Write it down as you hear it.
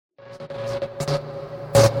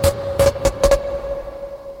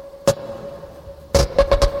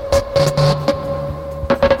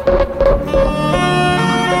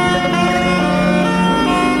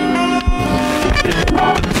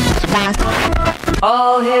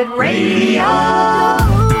All Hit Radio.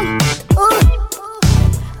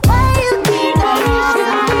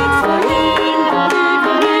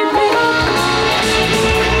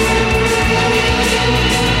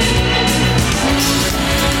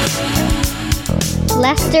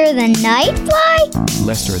 Lester the Nightfly?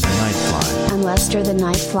 Lester the Nightfly. I'm Lester the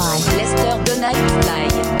Nightfly. Lester the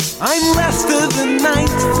Nightfly. I'm Lester the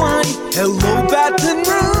Nightfly. Hello, Baton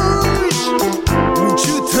Rouge. Won't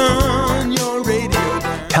you turn your radio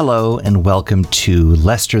down? Hello and welcome to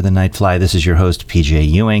Lester the Nightfly. This is your host, PJ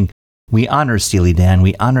Ewing. We honor Steely Dan.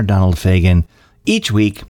 We honor Donald Fagen each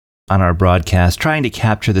week on our broadcast, trying to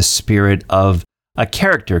capture the spirit of a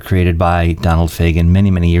character created by Donald Fagen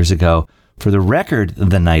many, many years ago. For the record,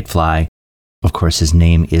 The Nightfly, of course, his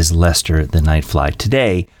name is Lester the Nightfly.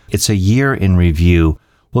 Today, it's a year in review.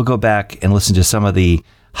 We'll go back and listen to some of the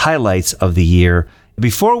highlights of the year.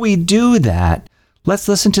 Before we do that, let's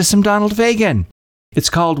listen to some Donald Fagen. It's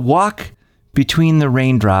called Walk Between the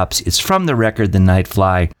Raindrops. It's from the record, The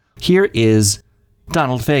Nightfly. Here is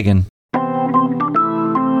Donald Fagen.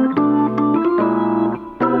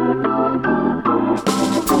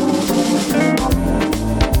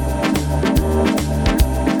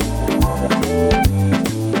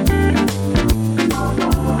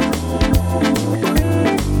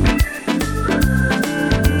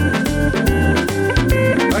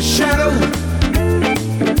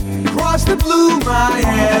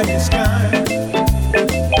 Miami sky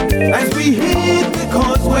as we hit the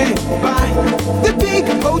causeway by the big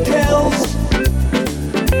hotels.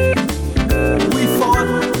 We fought,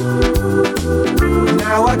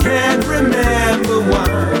 now I can't remember why.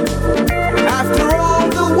 After all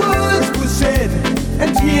the words were said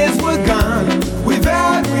and tears were gone, we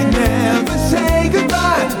vowed we'd never say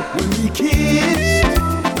goodbye. When we kissed,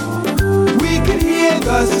 we could hear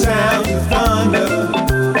the sound of thunder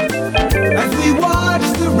as we watch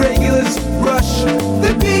the regulars rush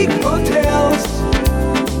the big hotels.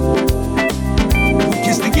 We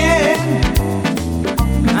kissed again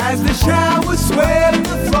as the shower swept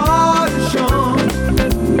the Florida shore.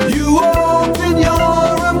 You opened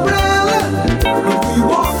your umbrella and we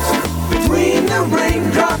walked between the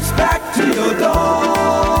raindrops back to your door.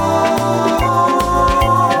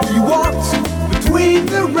 We walked between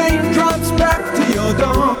the raindrops back to your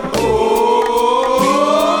door.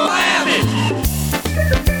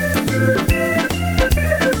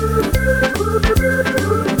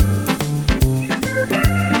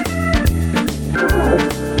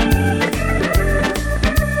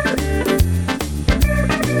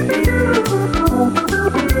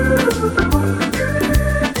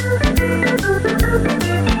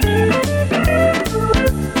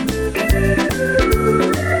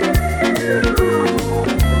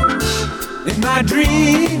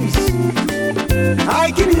 Dreams,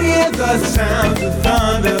 I can hear the sound of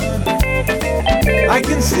thunder. I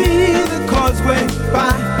can see the causeway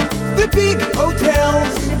by the big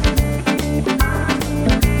hotels.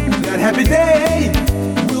 That happy day,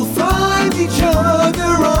 we'll find each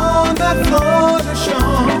other on that Florida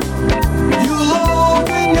shore. You'll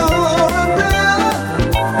open your umbrella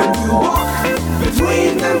and we'll walk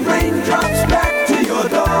between the raindrops back to your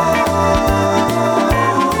door.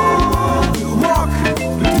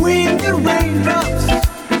 Between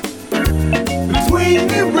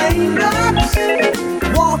the raindrops,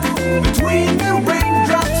 walk between the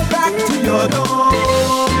raindrops back to your door.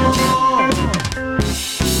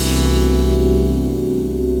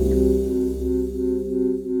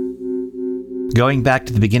 Going back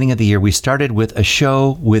to the beginning of the year, we started with a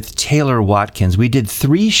show with Taylor Watkins. We did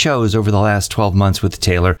 3 shows over the last 12 months with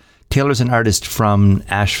Taylor. Taylor's an artist from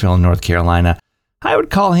Asheville, North Carolina. I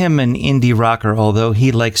would call him an indie rocker, although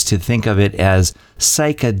he likes to think of it as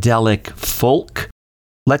psychedelic folk.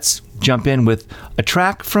 Let's jump in with a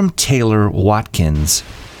track from Taylor Watkins.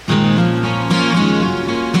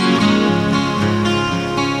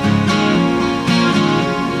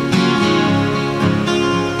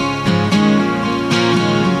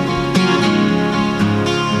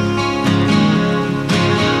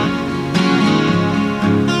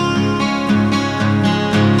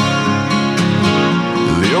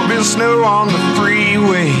 Snow on the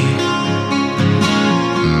freeway,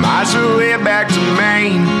 miles away back to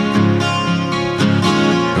Maine,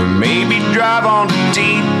 or maybe drive on to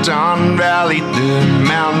Teton Valley. The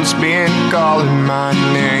mountains been calling my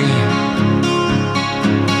name.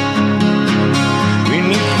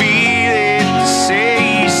 When you feel it,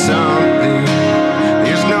 say something.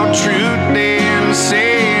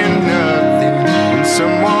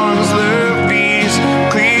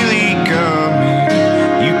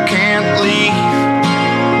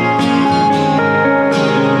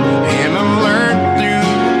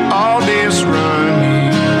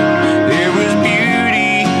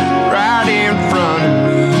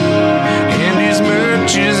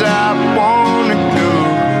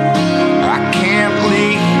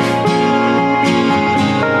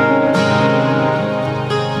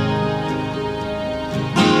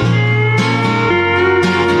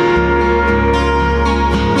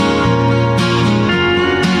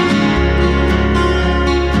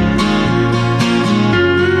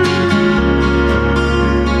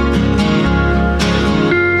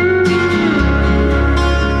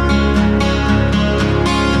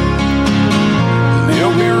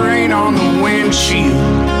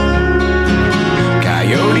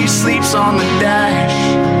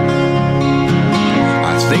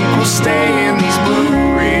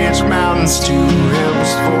 ones to help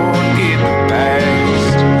us forget the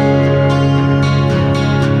past.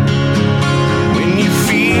 When you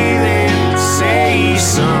feel it, say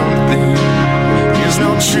something. There's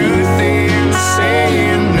no truth in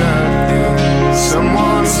saying nothing.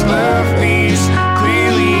 Someone's love is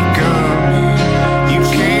clearly coming. You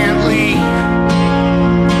can't leave.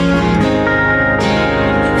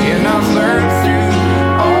 And I've learned through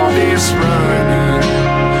all this running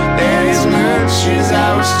that as much as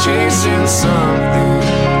I was chasing something,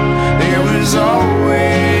 there was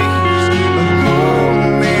always a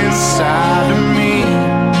home inside of me.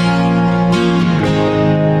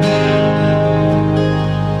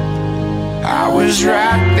 I was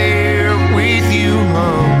right there with you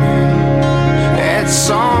humming that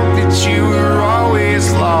song that you were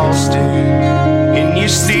always lost in, and you're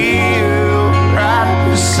still right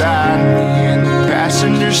beside me in the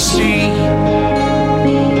passenger seat.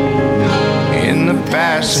 In the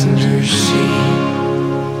passenger seat.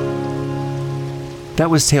 That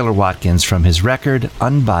was Taylor Watkins from his record,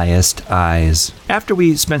 Unbiased Eyes. After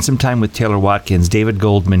we spent some time with Taylor Watkins, David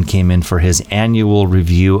Goldman came in for his annual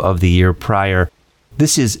review of the year prior.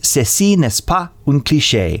 This is Ceci n'est pas un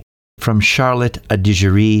cliché from Charlotte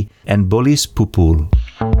Adigéry and Bolis Poupoul.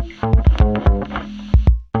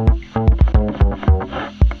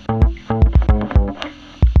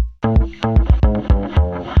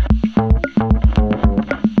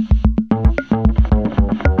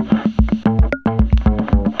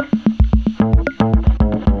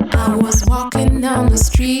 I was walking down the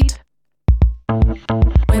street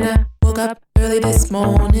when I woke up early this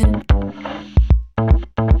morning.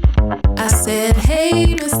 I said,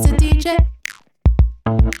 hey, Mr. DJ,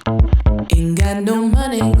 ain't got no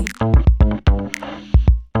money.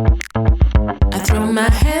 I throw my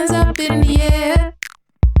hands up in the air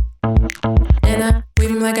and I wave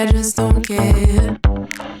them like I just don't care.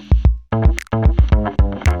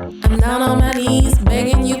 I'm down on my knees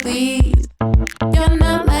begging you please. You're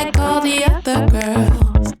not like all the other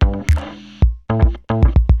girls.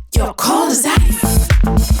 You're cold as ice.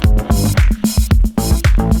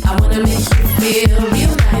 I wanna make you feel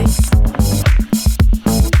real nice.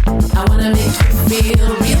 I wanna make you feel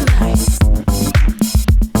real nice.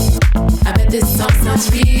 I bet this song sounds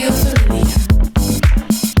real familiar.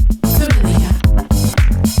 Familiar.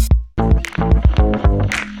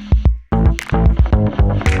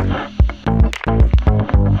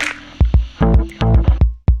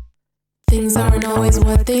 Things aren't always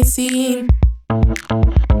what they seem.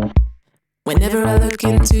 Whenever I look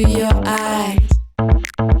into your eyes,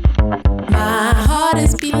 my heart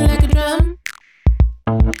is beating like a drum.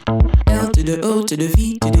 L to the O to the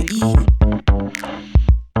V to the E.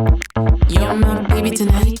 You're my baby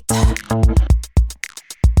tonight.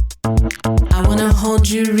 I wanna hold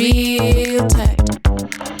you real tight.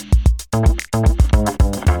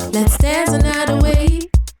 Let's dance the night away.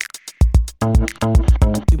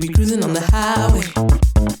 We'll be cruising on the highway.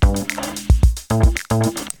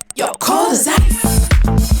 You're cold as ice.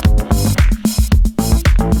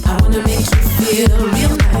 I wanna make you feel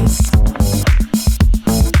real nice.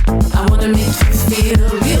 I wanna make you feel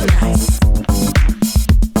real nice.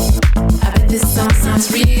 I bet this song sounds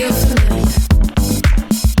real familiar.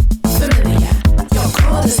 Familiar. You're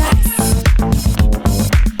cold as ice.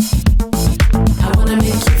 I wanna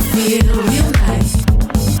make you feel real nice.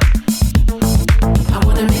 I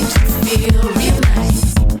wanna make you feel real nice.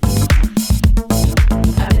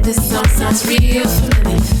 I bet this song sounds real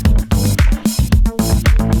familiar.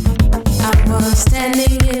 I was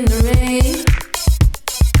standing in the rain.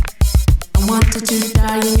 I wanted to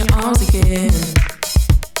die in your arms again.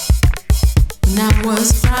 And I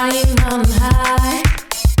was flying mountain high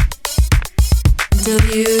until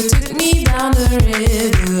you took me down the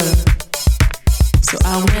river. So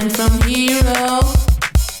I went from hero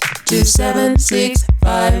to 7, 6,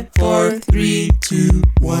 5, 4, 3, 2,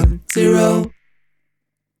 1, 0.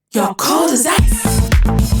 You're cold as ice.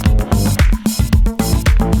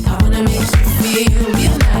 I wanna make you feel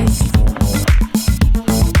real nice.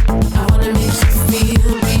 I wanna make you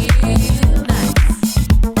feel real nice.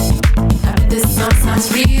 I bet this song sounds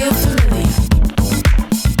real familiar.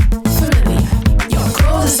 Familiar. You're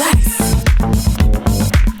cold as ice.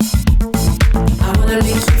 I wanna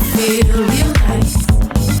make you feel real nice.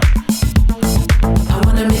 I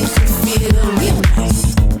wanna make you feel real nice.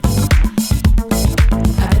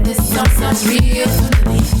 I bet this song sounds real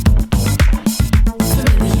familiar.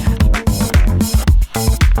 Familiar.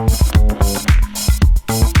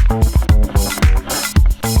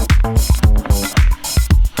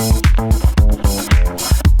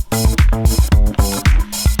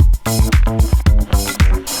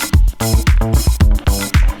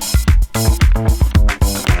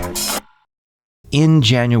 in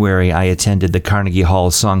January, I attended the Carnegie Hall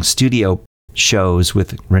Song Studio shows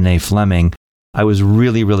with Renee Fleming. I was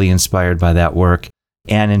really, really inspired by that work.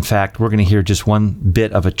 And in fact, we're going to hear just one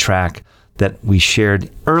bit of a track that we shared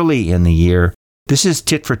early in the year. This is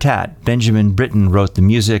Tit for Tat. Benjamin Britten wrote the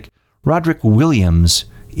music. Roderick Williams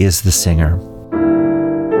is the singer.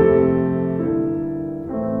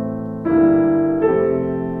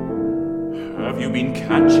 Have you been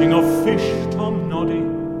catching a fish, Tom Noddy?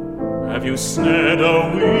 Have you snared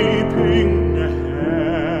a weeping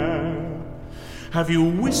hare? Have you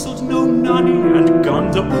whistled no nunny and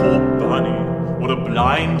gunned a poor bunny, or a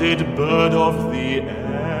blinded bird of the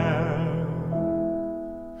air?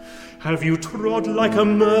 Have you trod like a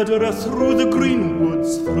murderer through the green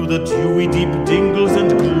woods, through the dewy deep dingles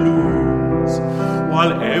and glooms,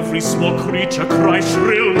 while every small creature cries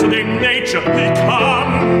shrill to their nature, he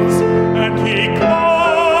comes, and he comes.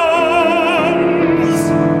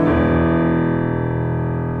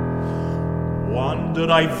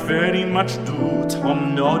 Wonder I very much do,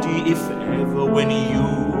 Tom Noddy, if ever when you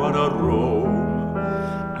are a roam,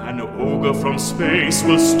 an ogre from space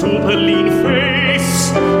will stoop a lean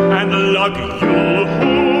face and lug you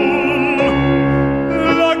home.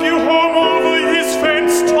 Lug you home over his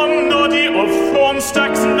fence, Tom Noddy, of thorn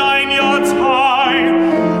stacks 9 yards high,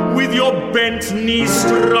 with your bent knees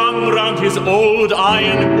strung round his old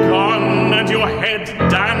iron gun and your head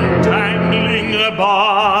dangling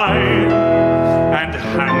by, and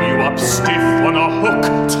hang you up stiff on a hook,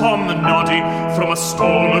 Tom Noddy, from a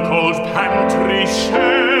stone-cold pantry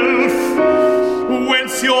shelf,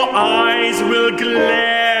 whence your eyes will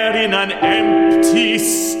glare in an empty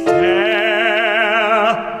stare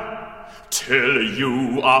till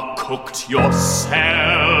you are cooked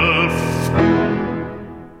yourself.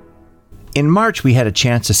 In March, we had a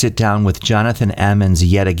chance to sit down with Jonathan Ammons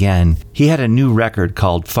yet again. He had a new record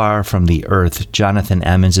called Far From the Earth. Jonathan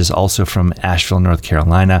Ammons is also from Asheville, North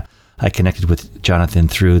Carolina. I connected with Jonathan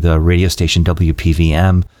through the radio station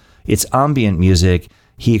WPVM. It's ambient music.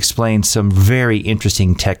 He explained some very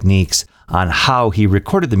interesting techniques on how he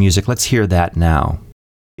recorded the music. Let's hear that now.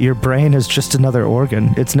 Your brain is just another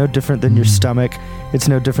organ. It's no different than your stomach. It's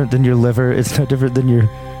no different than your liver. It's no different than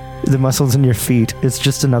the muscles in your feet. It's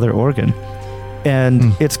just another organ.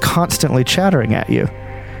 And it's constantly chattering at you.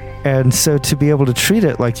 And so to be able to treat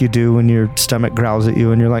it like you do when your stomach growls at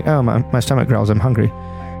you and you're like, oh, my stomach growls, I'm hungry.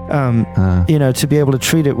 To be able to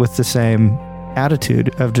treat it with the same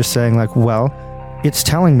attitude of just saying like, well, it's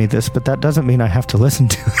telling me this, but that doesn't mean I have to listen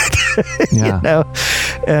to it. Yeah.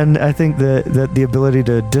 And I think that the ability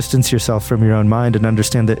to distance yourself from your own mind and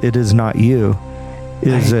understand that it is not you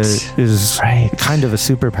is kind of a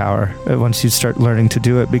superpower once you start learning to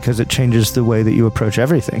do it, because it changes the way that you approach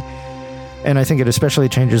everything. And I think it especially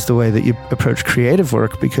changes the way that you approach creative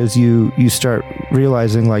work, because you start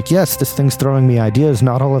realizing like, yes, this thing's throwing me ideas.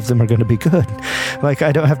 Not all of them are going to be good. Like,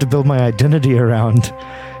 I don't have to build my identity around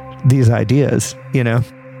these ideas,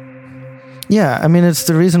 Yeah, I mean, it's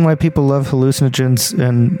the reason why people love hallucinogens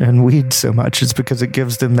and weed so much. It's because it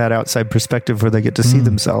gives them that outside perspective where they get to see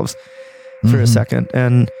themselves for a second.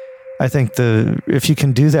 And I think if you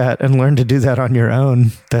can do that and learn to do that on your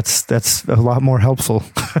own, that's a lot more helpful.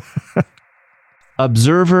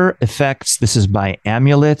 Observer Effects. This is by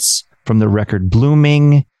Amulets from the record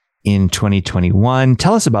Blooming in 2021.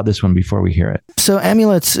 Tell us about this one before we hear it. So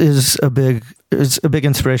Amulets is a big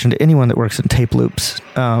inspiration to anyone that works in tape loops.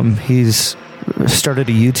 He's started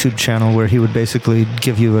a YouTube channel where he would basically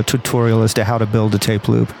give you a tutorial as to how to build a tape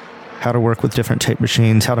loop, how to work with different tape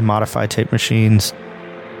machines, how to modify tape machines.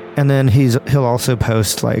 And then he'll also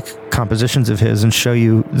post like compositions of his and show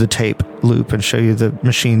you the tape loop and show you the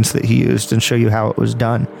machines that he used and show you how it was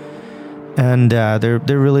done. And they're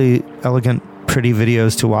really elegant, pretty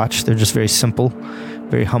videos to watch. They're just very simple,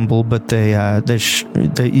 very humble, but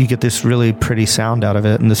you get this really pretty sound out of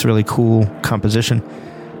it and this really cool composition.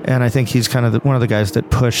 And I think he's kind of one of the guys that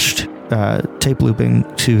pushed tape looping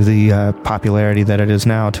to the popularity that it is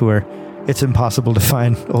now, to where it's impossible to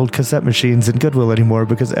find old cassette machines in Goodwill anymore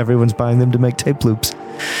because everyone's buying them to make tape loops.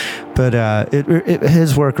 But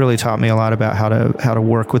his work really taught me a lot about how to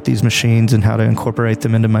work with these machines and how to incorporate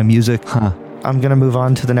them into my music. I'm going to move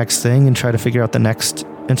on to the next thing and try to figure out the next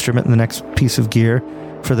instrument and the next piece of gear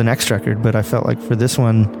for the next record. But I felt like for this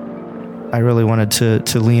one, I really wanted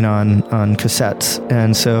to lean on cassettes.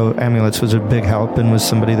 And so Amulets was a big help and was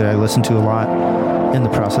somebody that I listened to a lot in the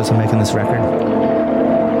process of making this record.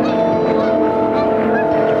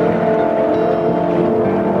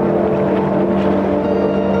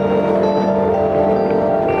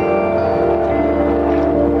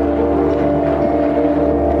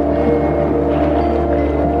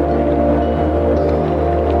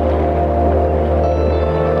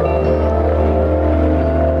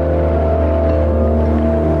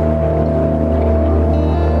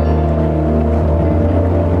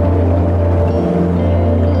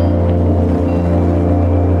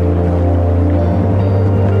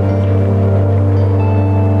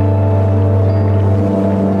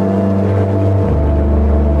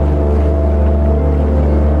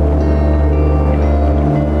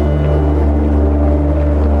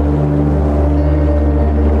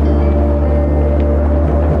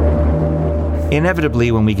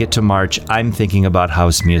 Inevitably, when we get to March, I'm thinking about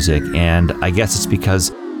house music, and I guess it's because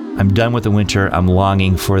I'm done with the winter. I'm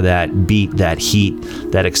longing for that beat, that heat,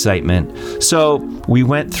 that excitement. So we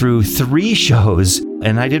went through 3 shows,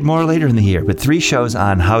 and I did more later in the year, but 3 shows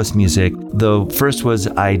on house music. The first was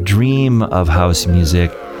I Dream of House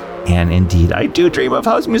Music, and indeed, I do dream of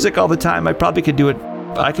house music all the time. I probably could do it.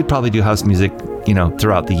 I could probably do house music,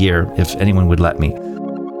 throughout the year if anyone would let me.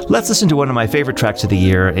 Let's listen to one of my favorite tracks of the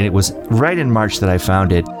year, and it was right in March that I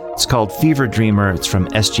found it. It's called Fever Dreamer. It's from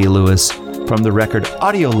S.G. Lewis, from the record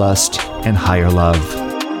Audio Lust and Higher Love.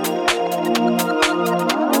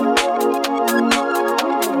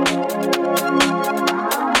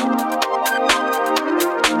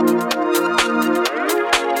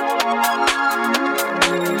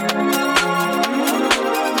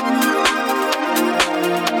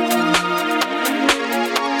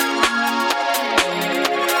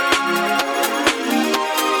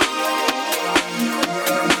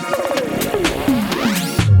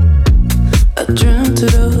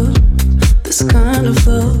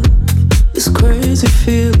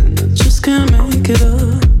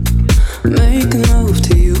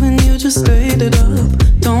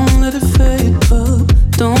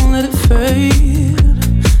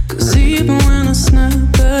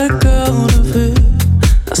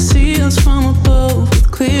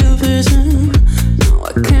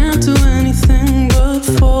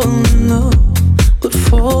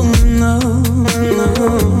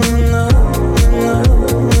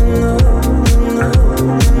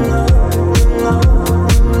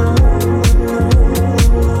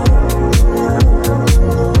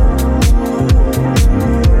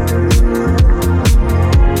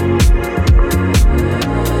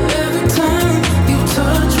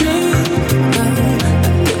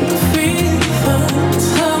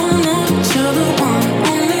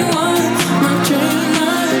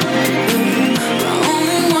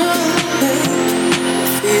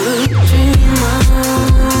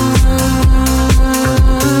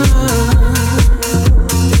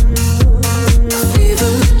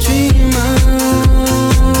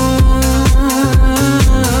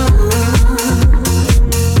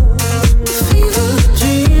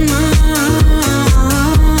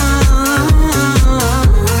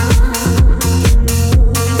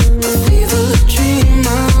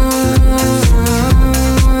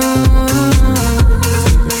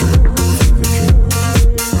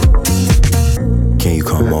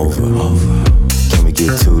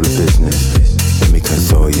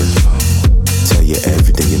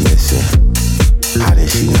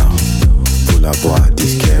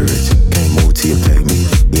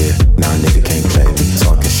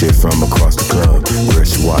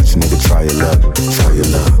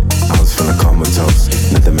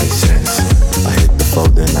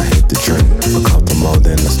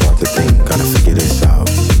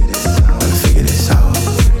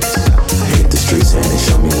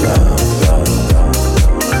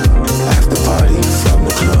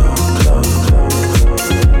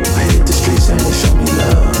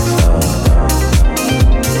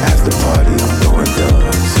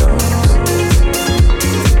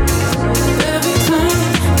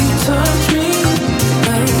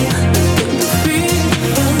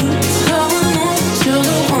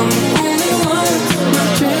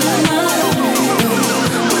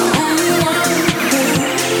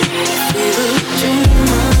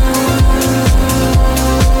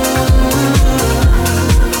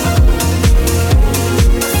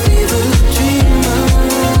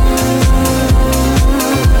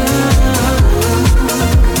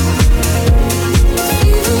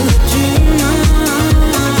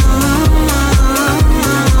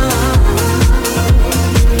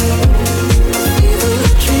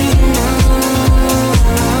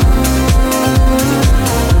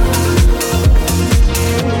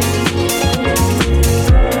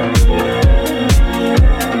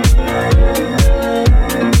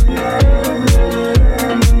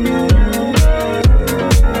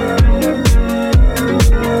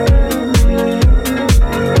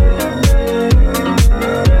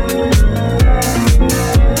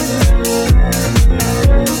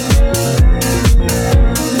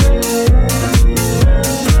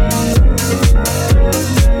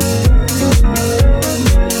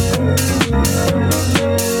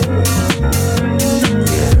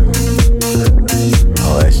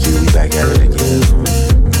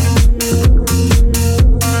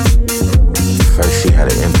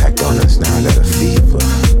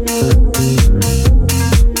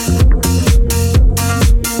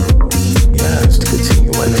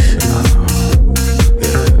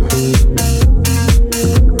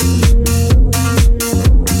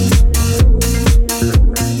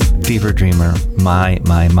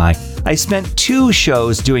 I spent 2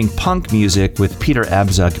 shows doing punk music with Peter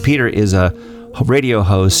Abzug. Peter is a radio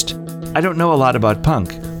host. I don't know a lot about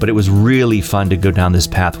punk, but it was really fun to go down this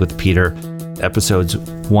path with Peter. Episodes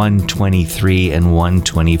 123 and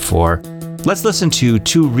 124. Let's listen to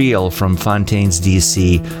Too Real from Fontaines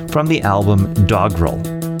DC from the album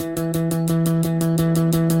Doggerel.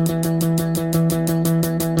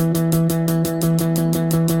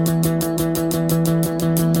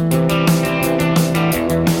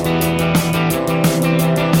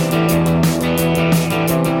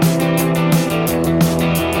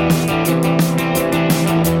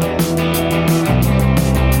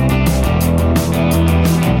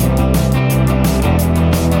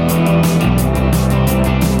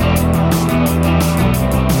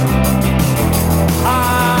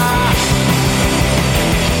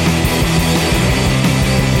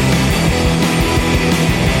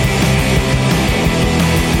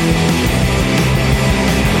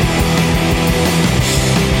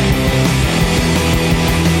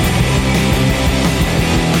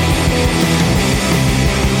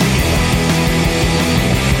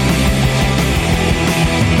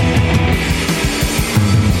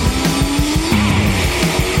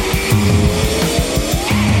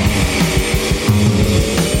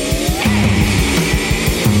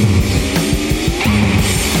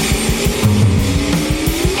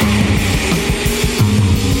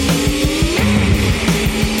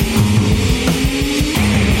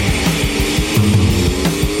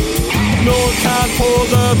 Pull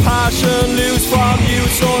the passion loose from you,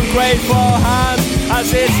 son, grateful hands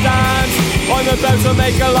as it stands. I'm about to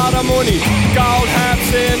make a lot of money, gold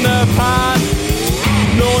hats in the pan.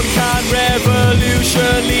 None can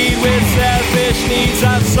revolution lead with selfish needs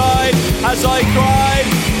aside. As I cried,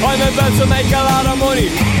 I'm about to make a lot of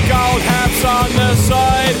money, gold hats on the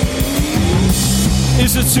side.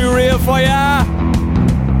 Is it too real for ya?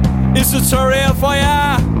 Is it too real for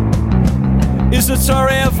ya? Is it too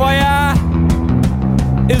real for ya?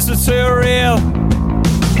 Is it too real?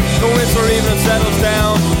 The winter evening settles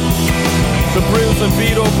down. The bruised and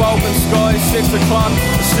beat up open sky, 6 o'clock,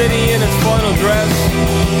 the city in its final dress.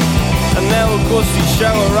 And now a gusty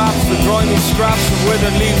shower wraps the grimy scraps of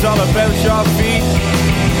withered leaves all about your feet.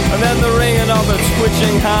 And then the ringing of a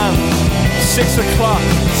twitching hand. 6 o'clock,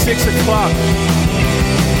 6 o'clock.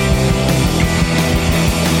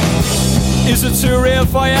 Is it too real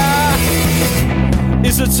for ya?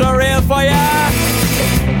 Is it too real for ya?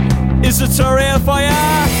 Is it too real for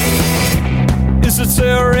ya? Is it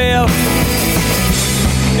too real?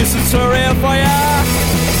 Is it too real for ya?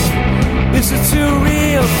 Is it too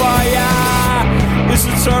real for ya? Is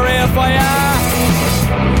it too real for ya?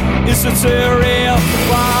 Is it too real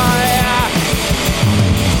for ya?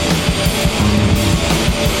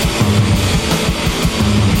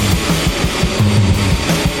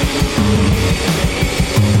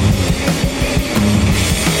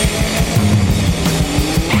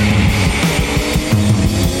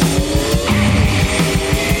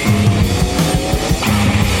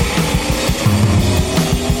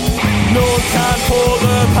 Can't pull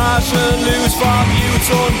the passion loose from youth's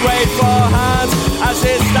ungrateful hands. As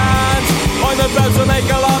it stands, I'm about to make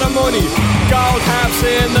a lot of money, gold caps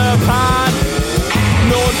in the pan.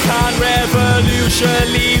 None can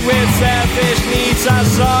revolution lead with selfish needs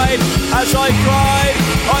aside. As I cried,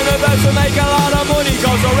 I'm about to make a lot of money,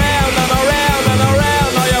 goes around and around and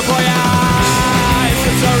around. Oh yeah, for ya, is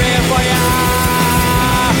it so real for ya?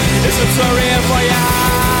 Is it so real for ya?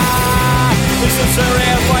 Is it so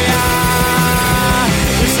real for ya?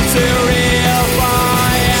 Is it too real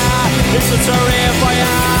for ya? Is it too real for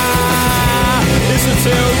ya? Is it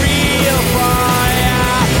too real for ya?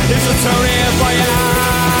 Is it too real for ya?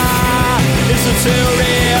 Is it too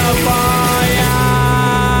real for ya?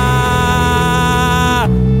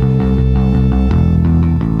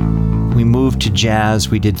 We moved to jazz.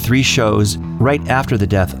 We did 3 shows right after the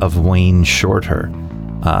death of Wayne Shorter.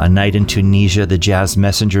 A Night in Tunisia, The Jazz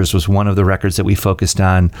Messengers was one of the records that we focused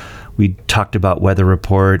on. We talked about Weather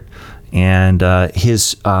Report and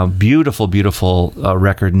his beautiful, beautiful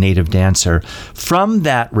record, Native Dancer. From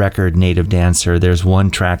that record, Native Dancer, there's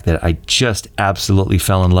one track that I just absolutely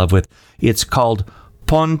fell in love with. It's called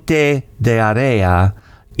Ponte de Area.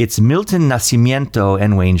 It's Milton Nascimento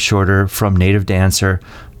and Wayne Shorter from Native Dancer.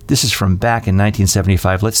 This is from back in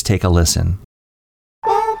 1975. Let's take a listen.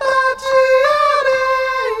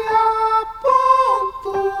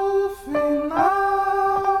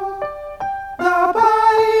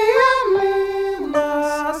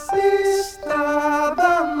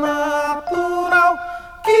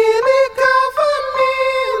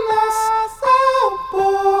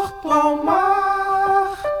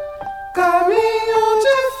 Caminho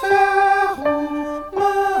de fé.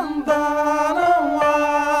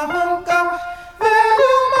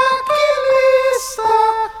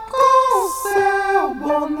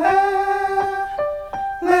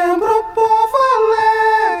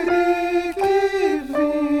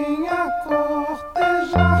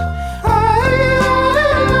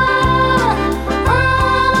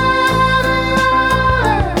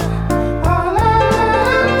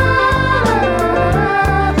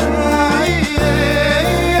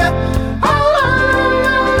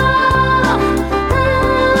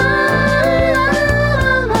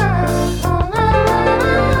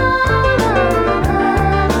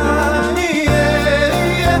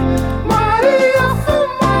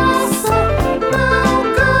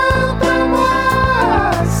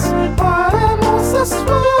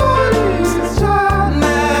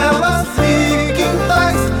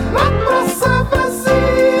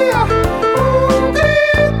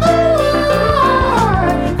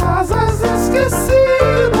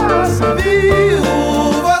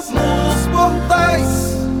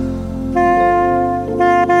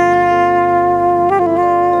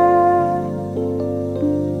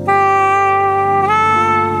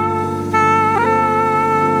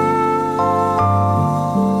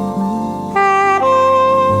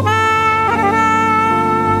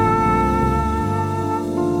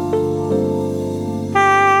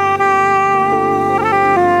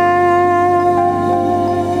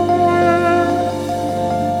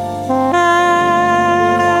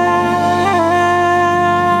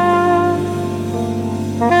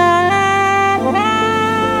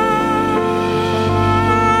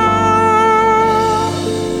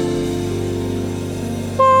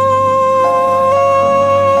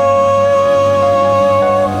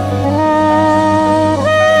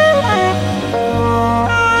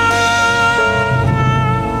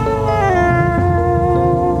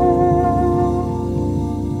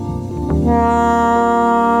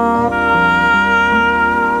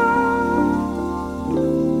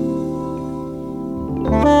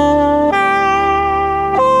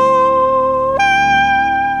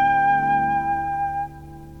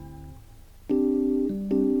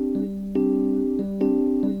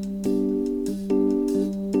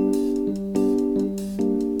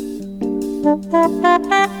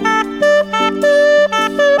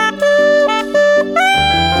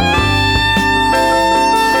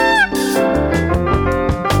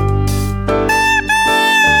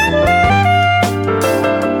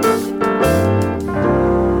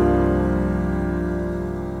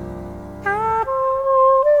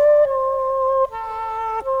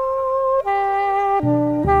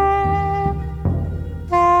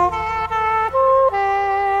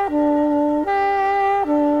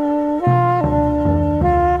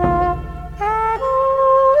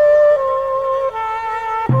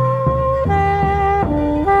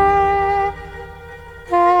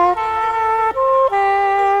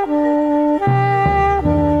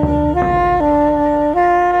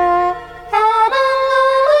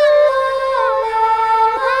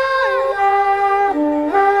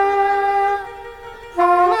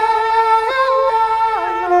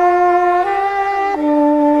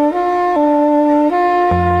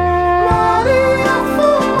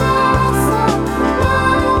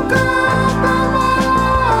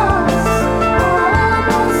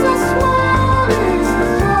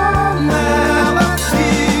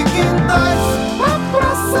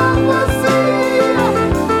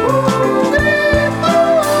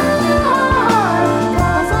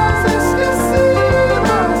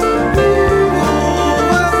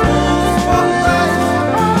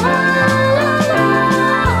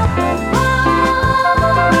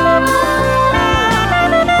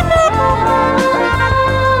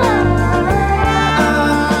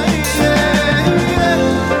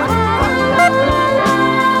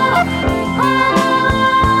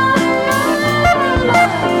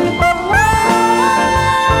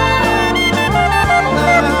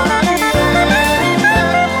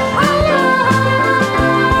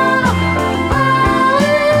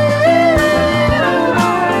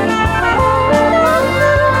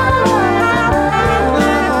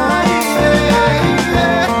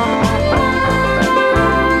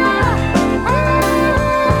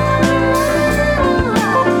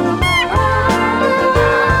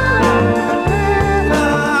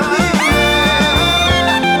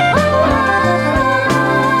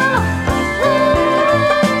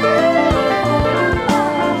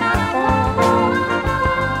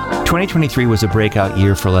 2023 was a breakout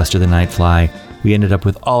year for Lester the Nightfly. We ended up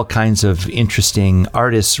with all kinds of interesting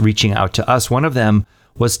artists reaching out to us. One of them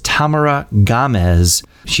was Tamara Gomez.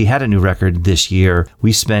 She had a new record this year.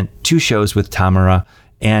 We spent 2 shows with Tamara,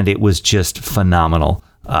 and it was just phenomenal.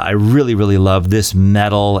 I really, really love this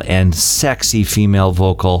metal and sexy female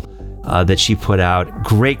vocal that she put out.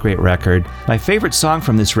 Great record. My favorite song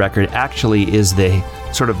from this record actually is the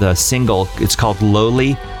sort of the single. It's called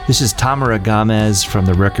Lowly. This is Tamara Gomez from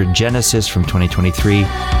the record Genesis from 2023.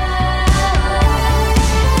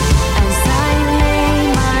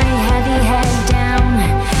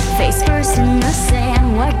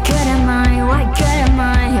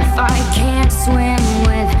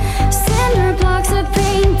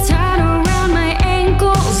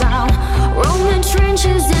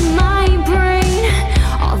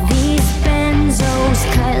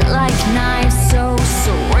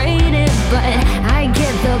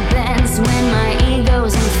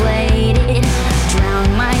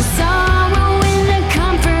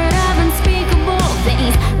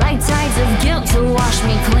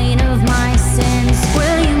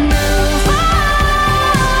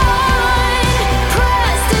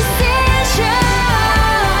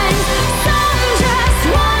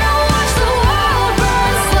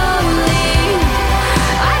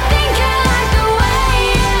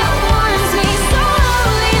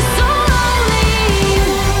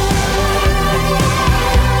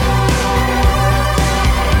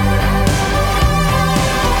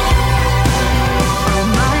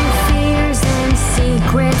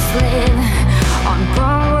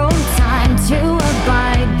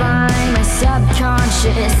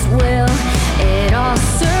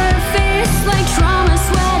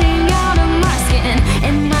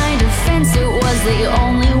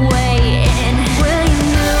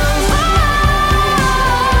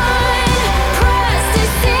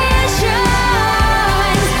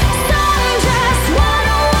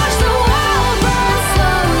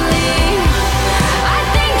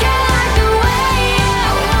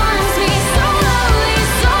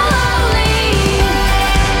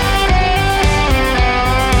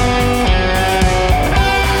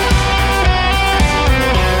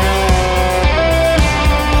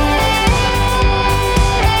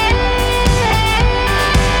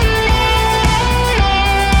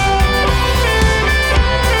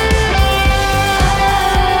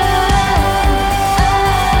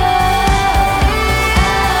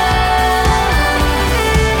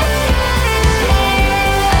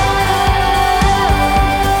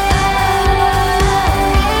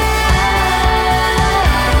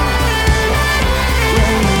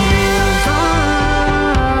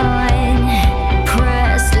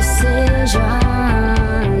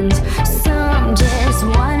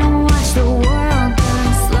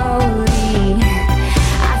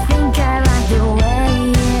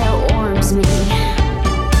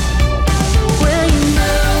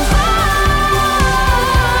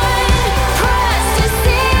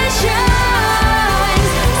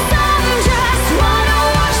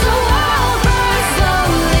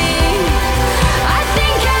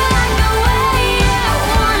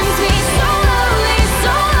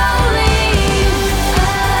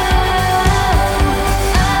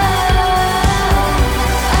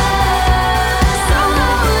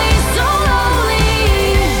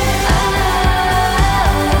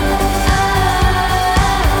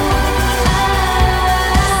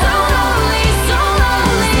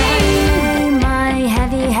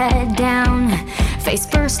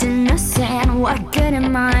 What good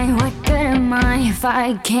am I? What good am I if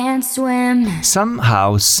I can't swim?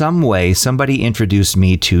 Somehow, some way, somebody introduced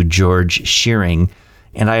me to George Shearing,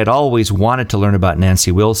 and I had always wanted to learn about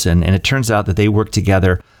Nancy Wilson, and it turns out that they worked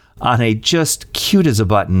together on a just cute as a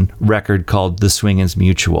button record called The Swingin's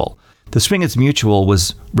Mutual. The Swingin's Mutual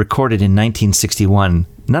was recorded in 1961.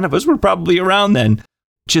 None of us were probably around then.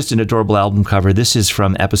 Just an adorable album cover. This is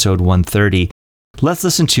from episode 130. Let's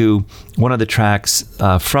listen to one of the tracks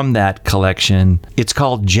from that collection. It's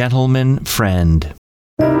called Gentleman Friend.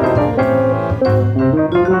 I'm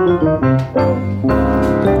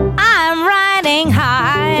riding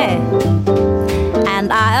high,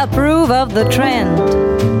 and I approve of the trend.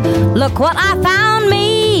 Look what I found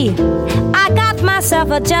me. I got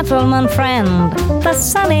myself a gentleman friend. The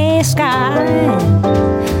sunny sky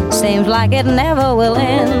seems like it never will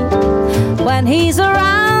end. When he's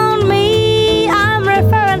around me, I'm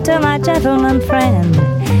referring to my gentleman friend.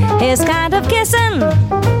 His kind of kissing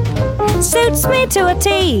suits me to a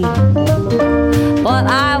T. What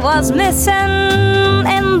I was missing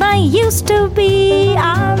in the used to be,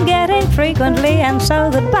 I'm getting frequently, and so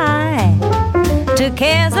goodbye to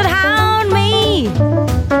cares that hound me.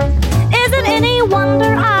 Is it any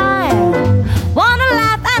wonder I wanna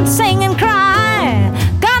laugh and sing and cry?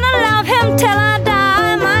 Gonna love him till I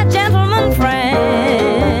die, my gentleman friend.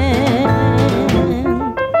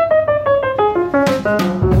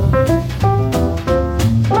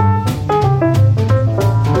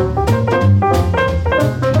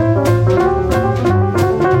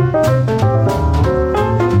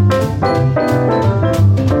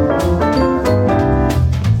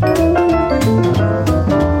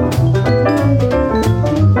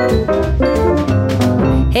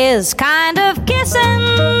 His kind of kissing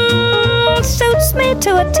suits me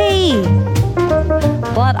to a T.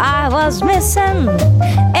 What I was missing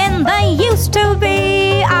in the used to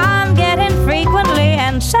be, I'm getting frequently,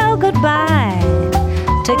 and so goodbye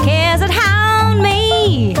to cares that hound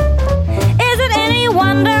me. Is it any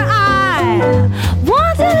wonder I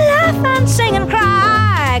want to laugh and sing and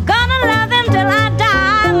cry? Gonna love him till I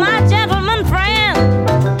die, my gentleman friend.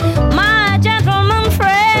 My gentleman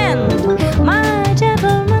friend. My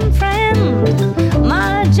gentleman friend.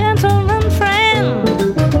 My gentleman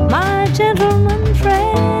friend. My gentleman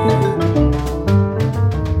friend.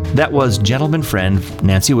 That was Gentleman Friend,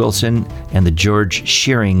 Nancy Wilson, and the George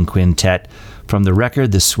Shearing Quintet from the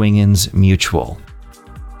record The Swingin's Mutual.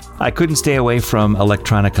 I couldn't stay away from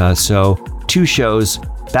electronica, so 2 shows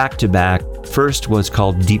back to back. First was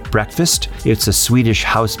called Deep Breakfast. It's a Swedish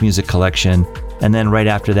house music collection. And then right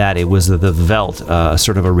after that, it was the Velt,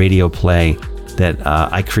 sort of a radio play that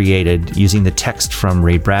I created using the text from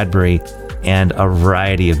Ray Bradbury and a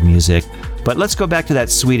variety of music. But let's go back to that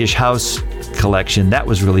Swedish house collection. That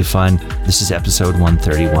was really fun. This is episode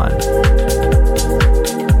 131.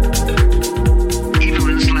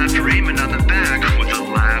 Evelyn slapped Raymond on the back with a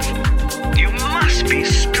laugh. You must be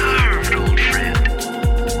starved, old friend.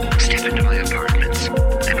 Step into my apartments,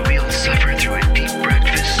 and we'll suffer through a deep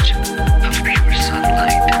breakfast of pure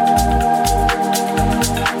sunlight.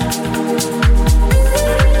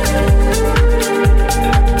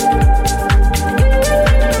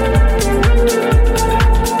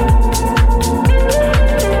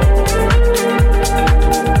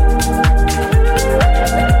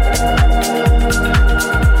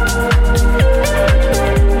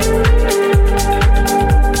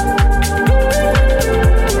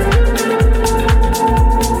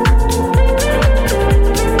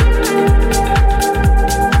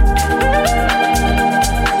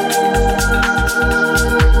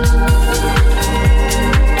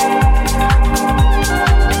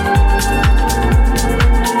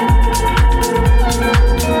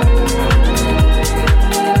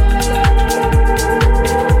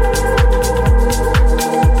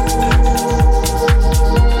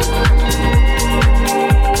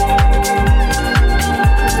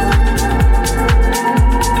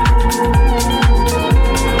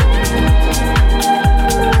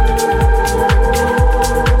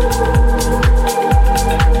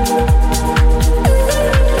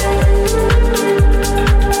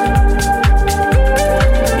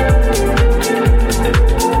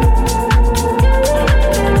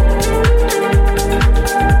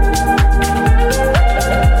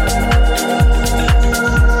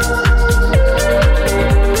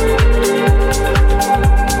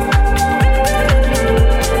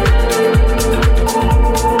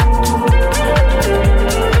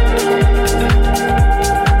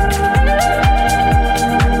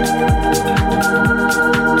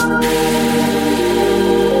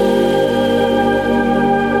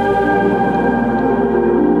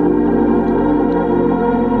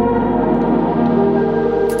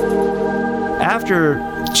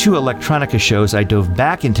 two electronica shows, I dove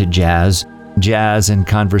back into jazz and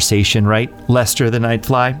conversation, right? Lester the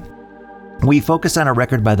Nightfly. We focused on a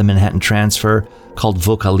record by the Manhattan Transfer called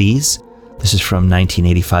Vocalise. This is from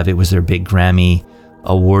 1985. It was their big Grammy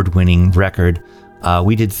award-winning record.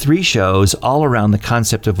 We did 3 shows all around the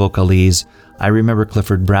concept of Vocalise. I Remember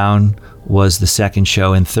Clifford Brown was the second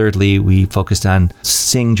show, and thirdly, we focused on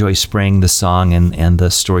Sing Joy Spring, the song, and the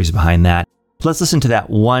stories behind that. Let's listen to that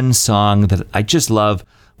one song that I just love,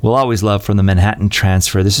 will always love, from the Manhattan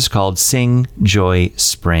Transfer. This is called Sing Joy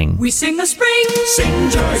Spring. We sing the spring, sing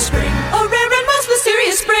joy spring, a rare and most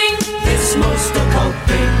mysterious spring. This most occult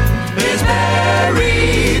thing is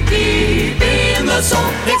buried deep in the soul.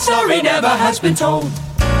 Its story never has been told.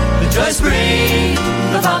 The joy spring,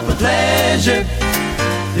 the fountain of pleasure,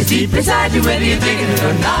 is deep inside you whether you think it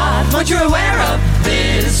or not. Once you're aware of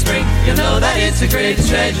this spring, you'll know that it's the greatest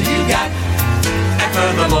treasure you got. And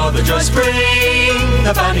furthermore, the joy spring,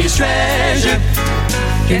 the bounteous treasure,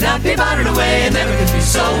 cannot be bartered away and never can be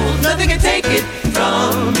sold. Nothing can take it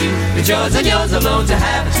from you. It's yours and yours alone to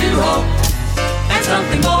have and to hold. And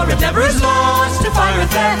something more, it never is lost to fire or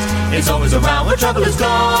theft. It's always around when trouble is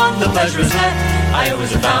gone, the pleasure is left. I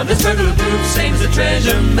always have found this burglar proof, same as a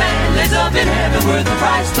treasure man lays up in heaven worth a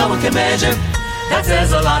price no one can measure. That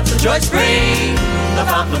says a lot. The joy spring, the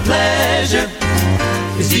fountain of pleasure,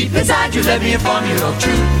 is deep inside you. Let me inform you of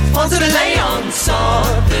truth. Once a delay on saw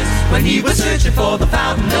this when he was searching for the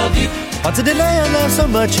fountain of youth. Once a delay on laughed so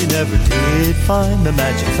much he never did find the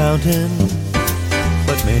magic fountain.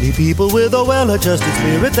 But many people with a well-adjusted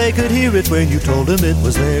spirit, they could hear it when you told them it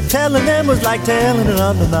was there. Telling them was like telling it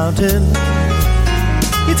on the mountain.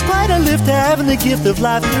 It's quite a lift having the gift of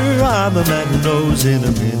laughter. I'm a man who knows. In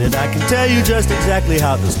a minute I can tell you just exactly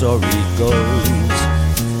how the story goes.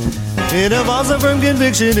 It involves a firm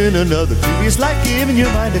conviction in another previous life, giving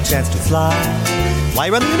your mind a chance to fly. Why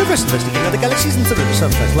around the universe, investigating other galaxies and surrender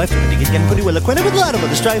sometimes life, and getting pretty well acquainted with a lot of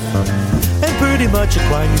other strife, and pretty much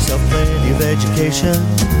acquiring yourself plenty of education.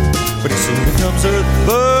 Pretty soon it comes Earth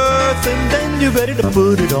birth, and then you're ready to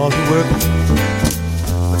put it all to work.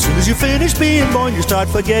 As soon as you finish being born, you start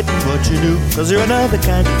forgetting what you knew, cause you're another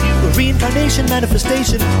kind of you, a reincarnation,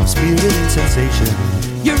 manifestation, spirit and sensation.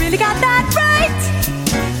 You really got that right.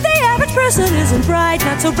 The average person isn't bright,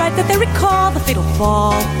 not so bright that they recall the fatal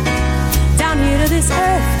fall. Down here to this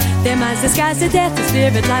earth, their minds disguise to death, to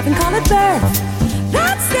spirit life and call it birth.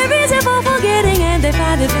 That's their reason for forgetting, and they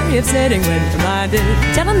find it very upsetting when reminded.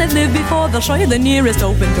 Tell them they've lived before, they'll show you the nearest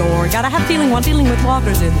open door. Gotta have feeling while dealing with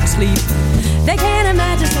walkers in their sleep. They can't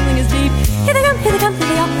imagine something as deep. Here they come, here they come, here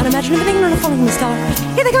they are. Unimagining the thing, following the star.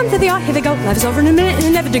 Here they come, here they are, here they go. Life is over in a minute, and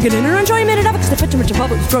you never dig it in or enjoy a minute of it, cause they put too much in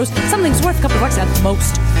public, it's gross. Something's worth a couple of bucks at the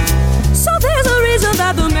most. So there's a reason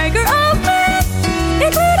that the maker of man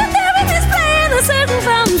included there in this plan a certain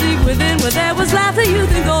fountain deep within, where there was laughter,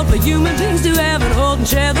 youth, and gold for human beings to have and hold and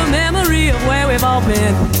share the memory of where we've all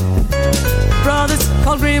been. Brothers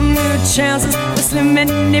called grim new chances, the slim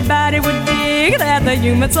anybody would dig that the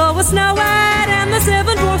human soul was Snow White, and the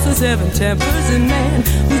 7 dwarfs were 7 tempers in man,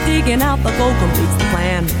 who's digging out the gold completes the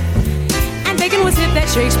plan. And Bacon was hip that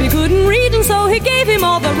Shakespeare couldn't read, and so he gave him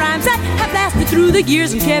all the rhymes that have lasted through the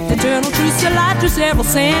years and kept eternal truths alive through several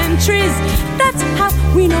centuries. That's how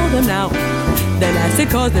we know them now. They lasted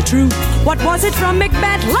cause they're true. What was it from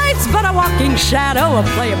Macbeth? Life's but a walking shadow, a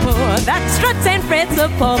player poor that struts and frets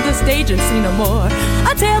upon the stage and see no more.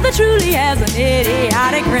 A tale that truly has an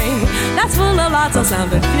idiotic ring, that's full of lots of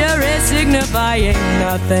sound and fury, signifying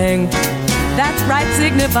nothing. That's right,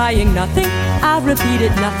 signifying nothing. I repeat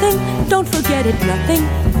it, nothing. Don't forget it, nothing.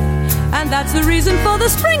 And that's the reason for the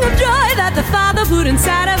spring of joy that the Father put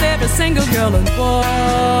inside of every single girl and boy.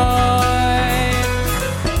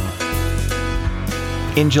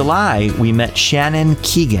 In July, we met Shannon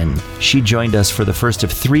Keegan. She joined us for the first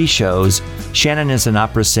of 3 shows. Shannon is an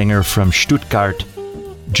opera singer from Stuttgart,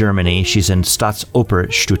 Germany. She's in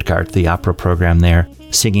Staatsoper Stuttgart, the opera program there,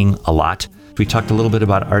 singing a lot. We talked a little bit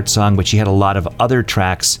about art song, but she had a lot of other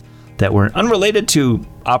tracks that were unrelated to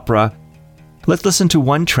opera. Let's listen to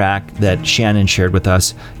one track that Shannon shared with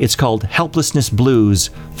us. It's called Helplessness Blues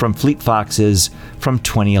from Fleet Foxes from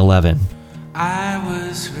 2011. I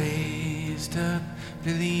was raised up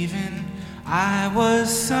believing I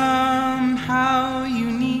was somehow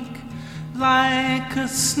unique, like a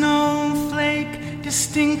snowflake,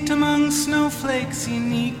 distinct among snowflakes,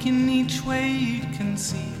 unique in each way you can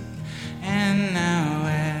see. And now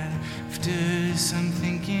after some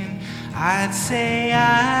thinking, I'd say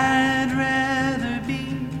I'd rather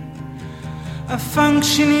be a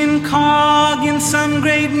functioning cog in some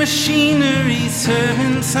great machinery,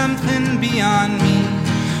 serving something beyond me.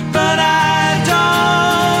 But I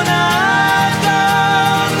don't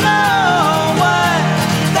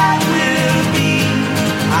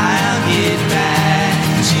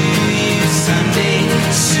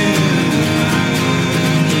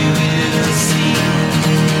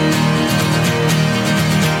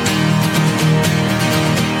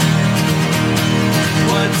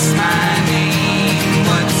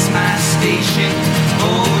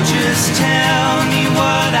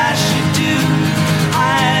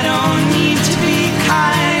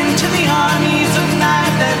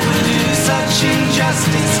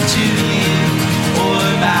justice to you, or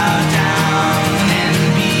bow down and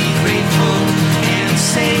be grateful and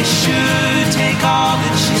say sure, take all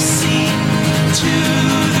that you see. To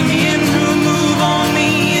the men who move on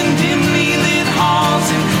me in dimly lit halls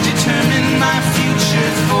and determine my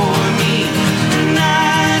future for me. And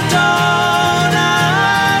I don't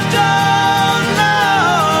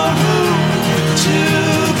know who to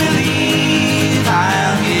believe.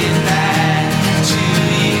 I'll get back to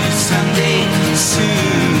you someday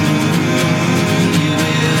soon. You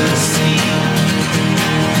will see.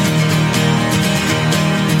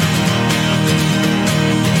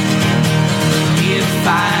 If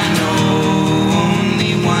I know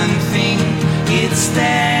only one thing, it's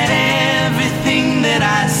that everything that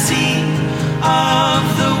I see of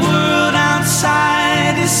the world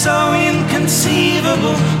outside is so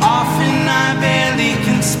inconceivable. Often I barely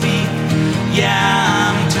can speak. Yeah,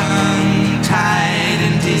 I'm tongue-tied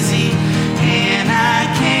and dizzy, and I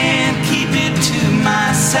can't keep it to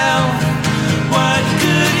myself. What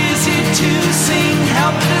good is it to sing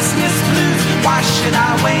helplessness blues? Why should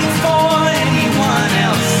I wait for anyone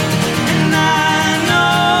else? And I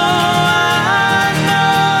know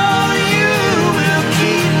you will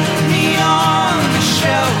keep me on the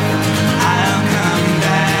shelf. I'll come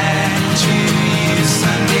back to you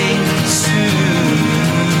someday soon.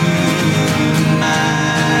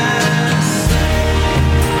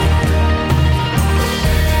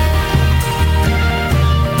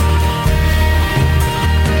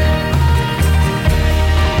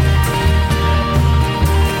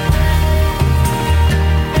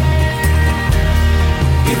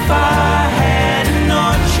 If I had an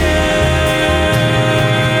orchard,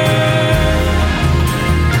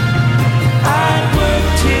 I'd work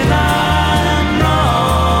till I'm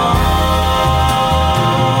wrong.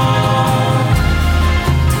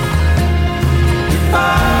 If I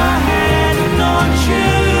had an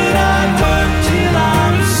orchard, I'd work till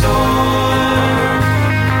I'm sore.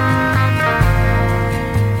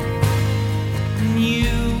 And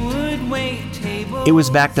you would wait tables. It was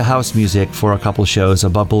back to house music for a couple shows, a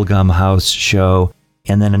bubblegum house show,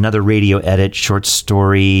 and then another radio edit, short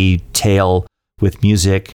story tale with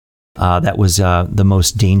music. That was The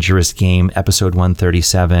Most Dangerous Game, episode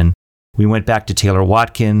 137. We went back to Taylor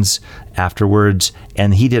Watkins afterwards,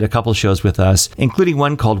 and he did a couple shows with us, including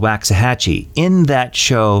one called Waxahachie. In that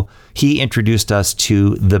show, he introduced us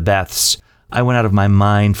to the Beths. I went out of my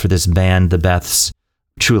mind for this band, the Beths.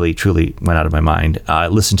 Truly went out of my mind.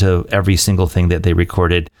 Listened to every single thing that they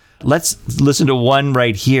recorded. Let's listen to one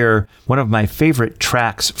right here, one of my favorite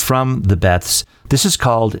tracks from the Beths. This is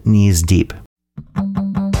called Knees Deep.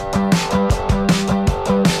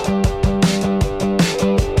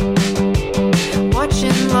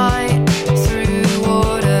 Watching light through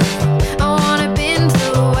water. I wanna bend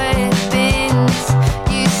the way it bends.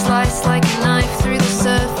 You slice like a knife through the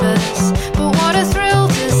surface. But what a thrill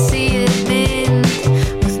to see it bend.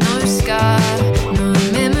 With no scar, no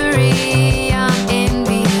memory. I'm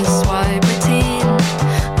envious, why pretend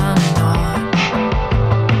I'm not?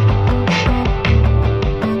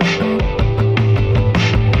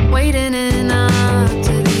 Wading in and out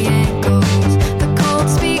to the ankles. The cold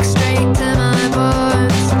speaks straight to my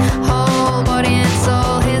bones. Whole body and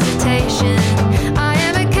soul hesitation. I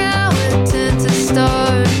am a coward turned to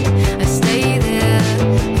stone. I stay there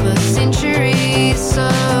for centuries, so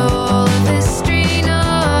all of history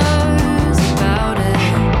knows about it.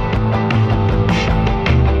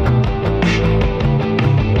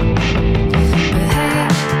 But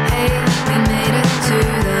hey, we made it to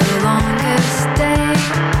the longest day.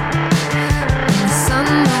 The sun,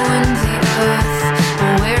 the wind, the earth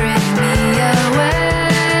are wearing me away.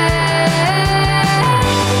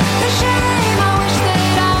 The shame, I wish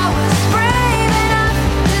that I was brave enough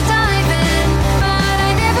to dive in, but I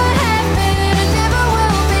never have been and never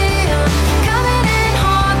will be. I'm coming in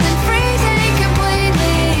hot and freezing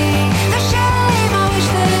completely. The shame, I wish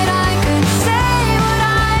that I could say what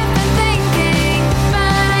I've been thinking, but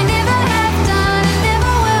I never have done and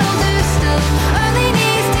never will do. Still, only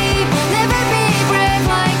knees deep, will never be brave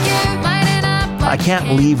like you. Lighting up I can't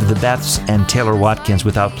leave the Beths and Taylor Watkins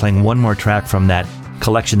without playing one more track from that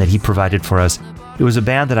collection that he provided for us. It was a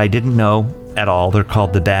band that I didn't know at all. They're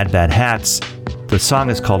called the Bad Bad Hats. The song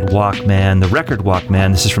is called Walkman, the record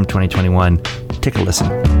Walkman. This is from 2021. Take a listen.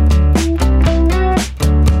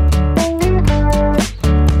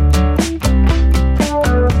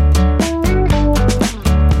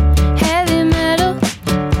 heavy metal,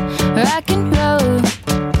 rock and roll.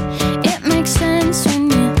 It makes sense when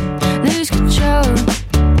you lose control.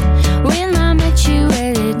 When I met you,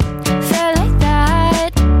 well, it felt like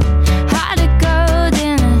that. Heart of gold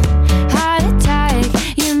in a heart attack.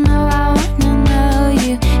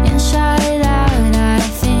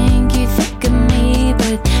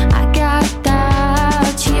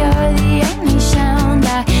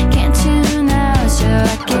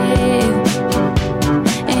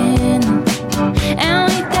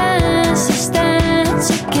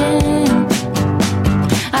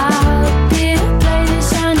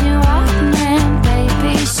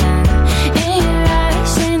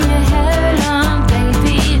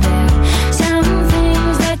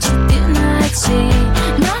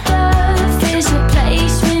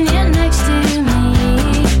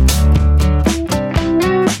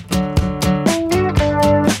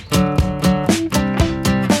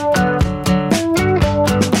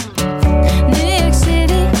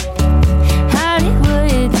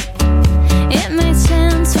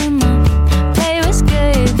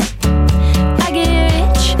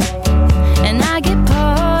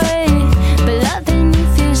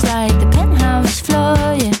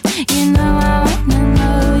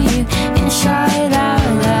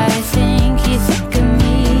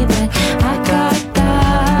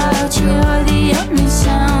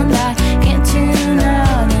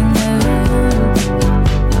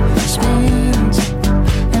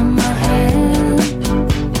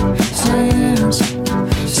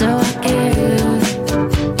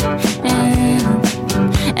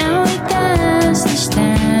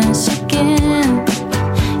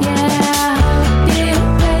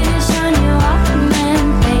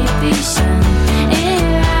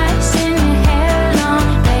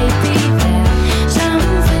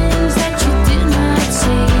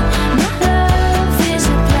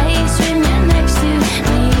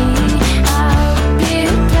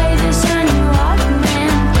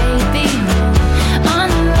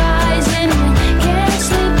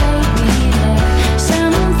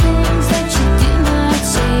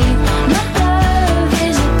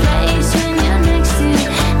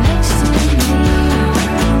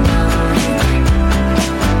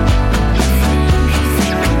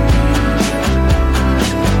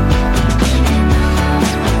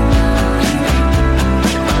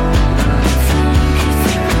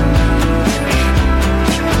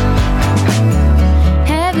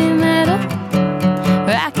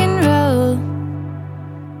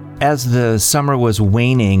 as the summer was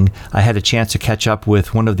waning, I had a chance to catch up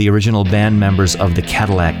with one of the original band members of the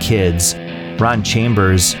Cadillac Kids, Ron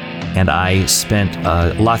Chambers, and I spent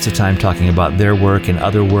lots of time talking about their work and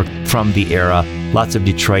other work from the era. Lots of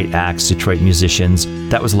Detroit acts, Detroit musicians.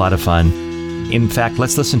 That was a lot of fun. In fact,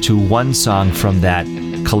 let's listen to one song from that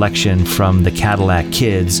collection from the Cadillac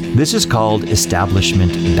Kids. This is called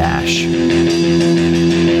Establishment Bash.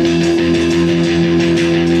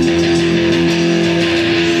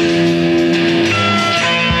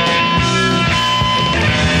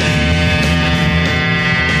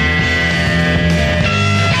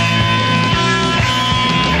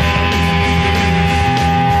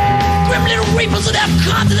 Grim little reapers of them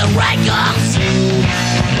come to the rankles.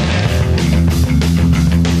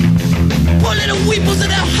 Poor little weepers of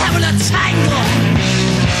them having a tangle.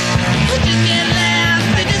 They just can't last,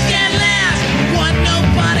 they just can't last. Want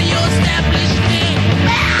nobody, your establishment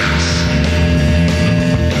bash.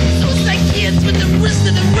 So it's like kids with the wrist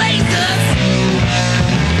of the razors.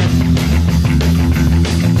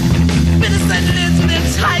 Been ascended into their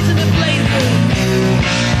ties and their blazers.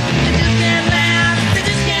 They just can't last, they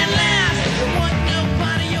just can't last. Want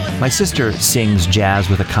nobody, your My sister sings jazz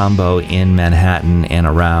with a combo in Manhattan and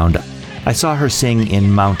around. I saw her sing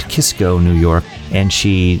in Mount Kisco, New York, and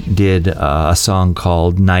she did a song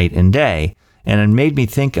called Night and Day. And it made me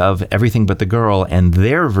think of Everything But the Girl and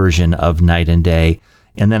their version of Night and Day.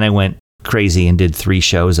 And then I went crazy and did 3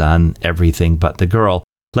 shows on Everything But the Girl.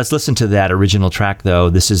 Let's listen to that original track,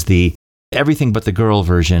 though. This is the Everything But the Girl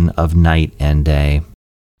version of Night and Day.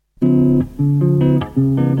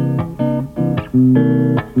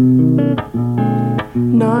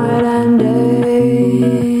 Night and day,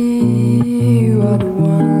 you are the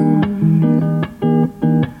one.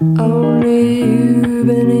 Only you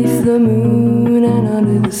beneath the moon and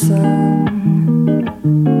under the sun.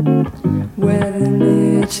 Whether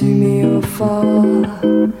near to me or far,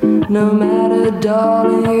 no matter,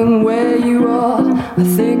 darling, where you are, I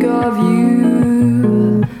think of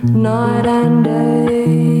you night and day.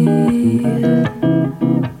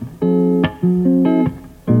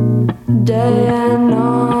 Day and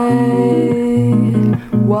night,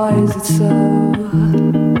 why is it so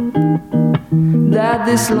that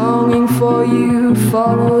this longing for you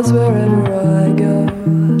follows wherever I go?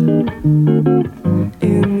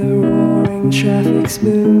 In the roaring traffic's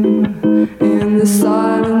boom, in the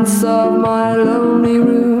silence of my lonely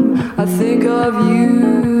room, I think of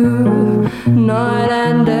you night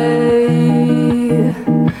and day,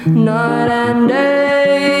 night and day.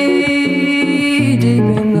 Deep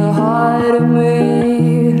in the heart of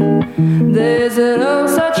me, there's an oh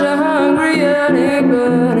such a hungry yearning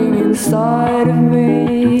burning inside of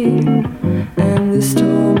me, and this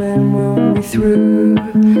torment won't be through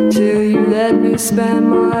till you let me spend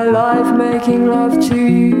my life making love to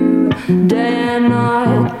you day and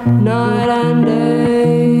night, night and day.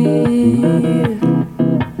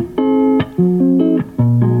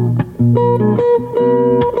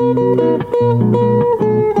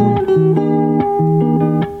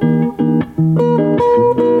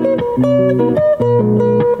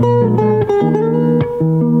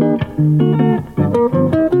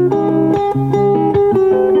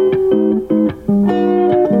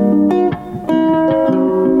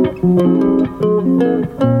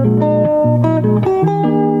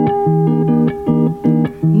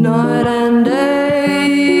 Night and day,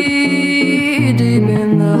 deep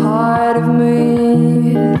in the heart of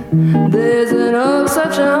me, there's an oh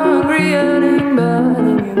such a hungry yearning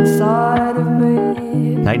burning inside of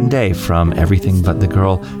me. Night and Day from Everything But the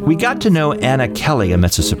Girl. We got to know Anna Kelly, a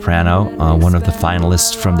mezzo-soprano, one of the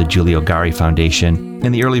finalists from the Giulio Gari Foundation.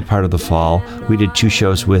 In the early part of the fall, we did 2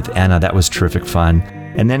 shows with Anna. That was terrific fun.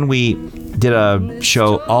 And then we did a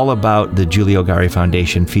show all about the Giulio Gari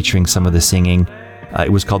Foundation featuring some of the singing.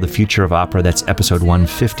 It was called The Future of Opera. That's episode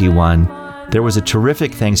 151. There was a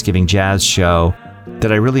terrific Thanksgiving jazz show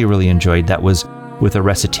that I really, really enjoyed. That was with a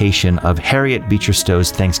recitation of Harriet Beecher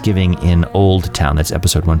Stowe's Thanksgiving in Old Town. That's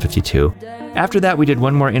episode 152. After that, we did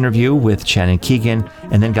one more interview with Shannon Keegan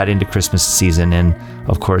and then got into Christmas season. And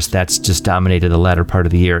of course, that's just dominated the latter part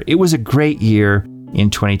of the year. It was a great year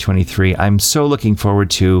in 2023. I'm so looking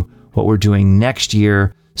forward to what we're doing next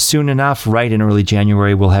year. Soon enough, right in early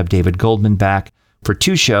January, we'll have David Goldman back for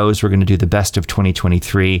 2 shows. We're going to do the best of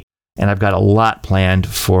 2023. And I've got a lot planned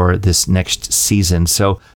for this next season.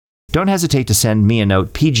 So don't hesitate to send me a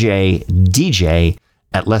note,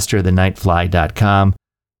 pjdj@lesterthenightfly.com,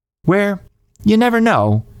 where you never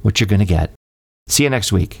know what you're going to get. See you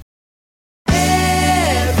next week.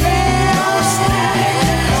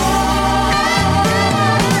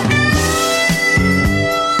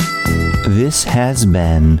 This has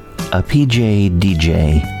been a PJ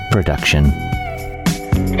DJ production.